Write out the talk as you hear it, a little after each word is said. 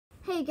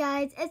Hey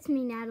guys, it's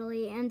me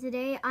Natalie, and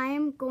today I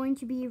am going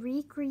to be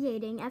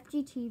recreating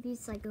FGTV's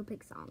Psycho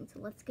Pig song, so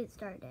let's get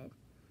started.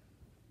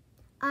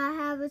 I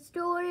have a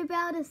story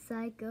about a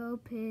psycho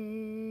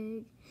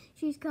pig.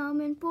 She's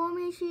coming for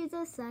me, she's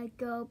a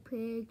psycho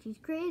pig. She's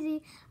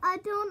crazy, I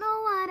don't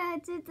know what I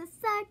did to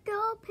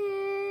psycho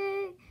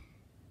pig.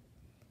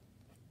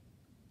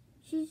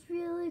 She's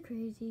really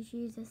crazy,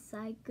 she's a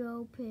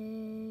psycho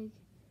pig.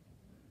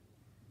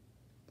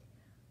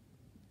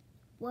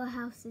 What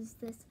house is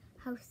this?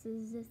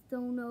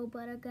 Don't know,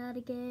 but I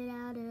gotta get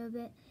out of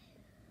it.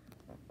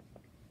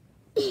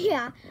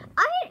 Yeah,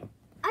 I don't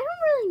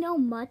really know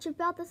much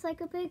about the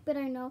psycho pig, but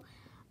I know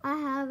I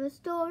have a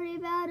story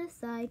about a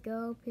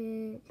psycho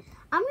pig.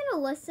 I'm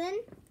gonna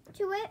listen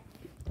to it.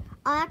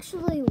 I'll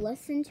actually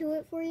listen to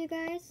it for you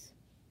guys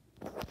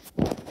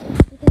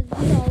because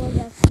we all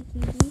love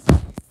FGTV.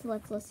 So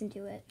let's listen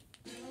to it.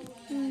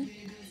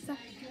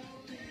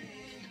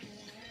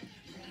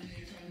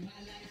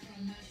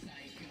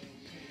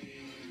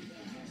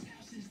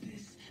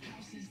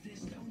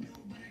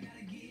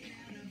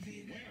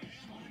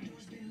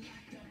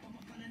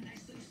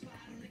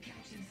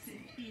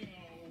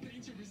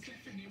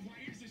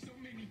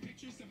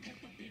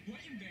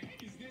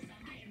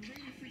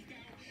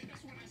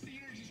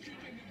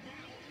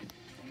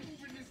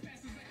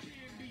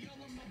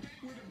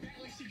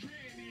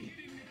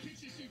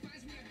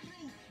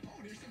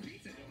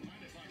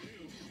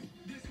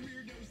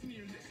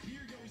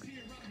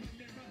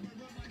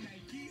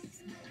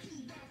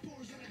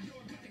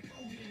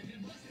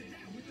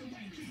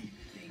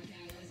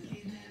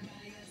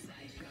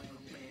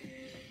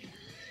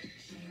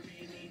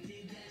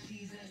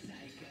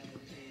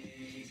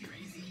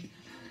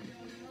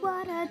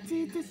 What I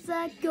did to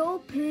psycho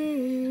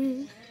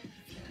pig.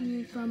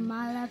 From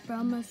my life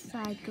from a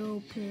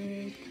psycho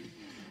pig.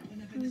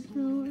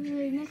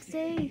 Next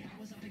day,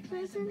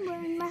 listen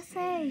when I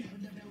say,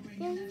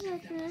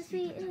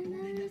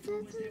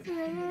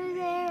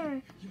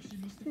 there.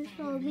 She's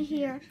probably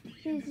here.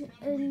 She's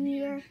in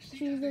here.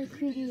 She's the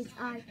creepiest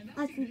eye.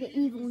 I see the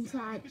evil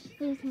inside.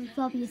 There's my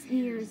floppiest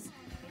ears.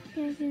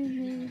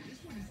 Different.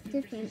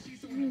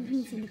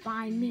 Who's gonna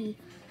find me?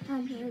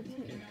 I'm here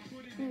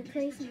to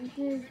place some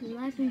good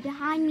laughing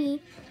behind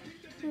me.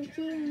 For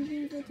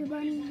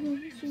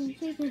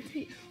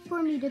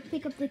me to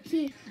pick up the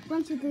key,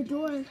 run to the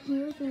door, and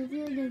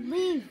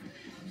leave.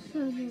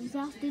 So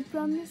exhausted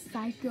from the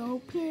psycho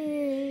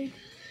pig.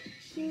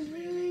 She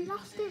really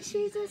lost it,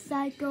 she's a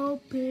psycho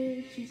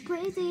pig. She's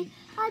crazy,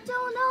 I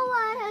don't know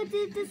what I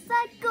did to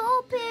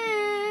psycho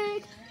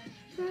pig.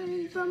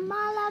 Running from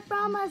my life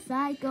from a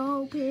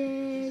psycho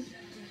pig.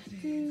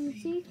 To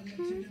see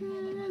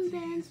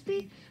and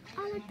speak, I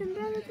let them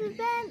run to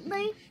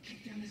Bentley.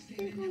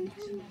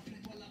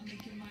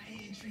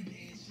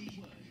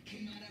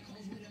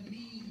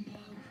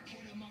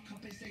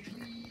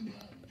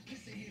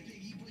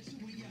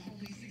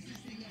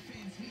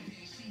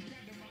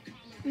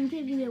 I'm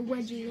taking a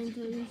wedgie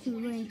into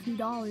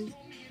 $2.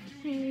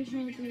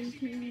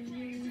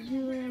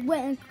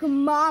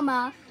 Welcome,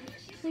 Mama.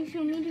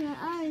 Social media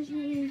eyes,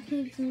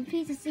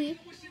 piece of C.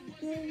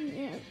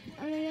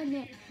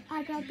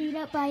 I got beat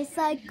up by a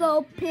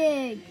psycho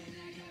pig.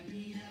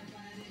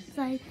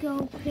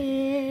 Psycho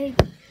pig.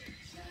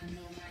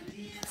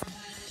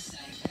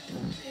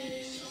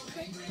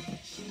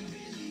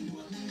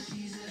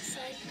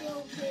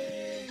 Psycho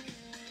pig.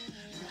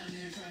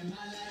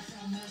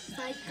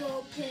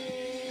 Psycho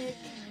pig.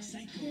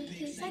 Psycho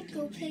pig,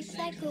 psycho pig,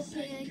 psycho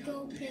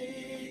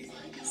pig,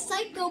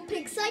 psycho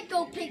pig,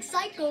 psycho pig, psycho pig,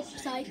 psycho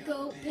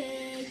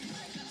pig,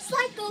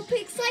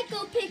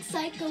 psycho pig,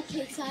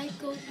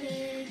 psycho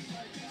pig,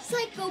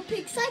 psycho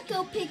pig,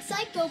 psycho pig,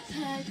 psycho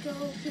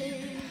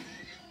pig.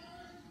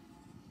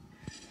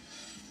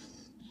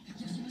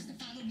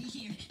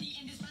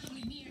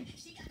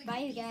 Bye,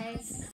 you guys.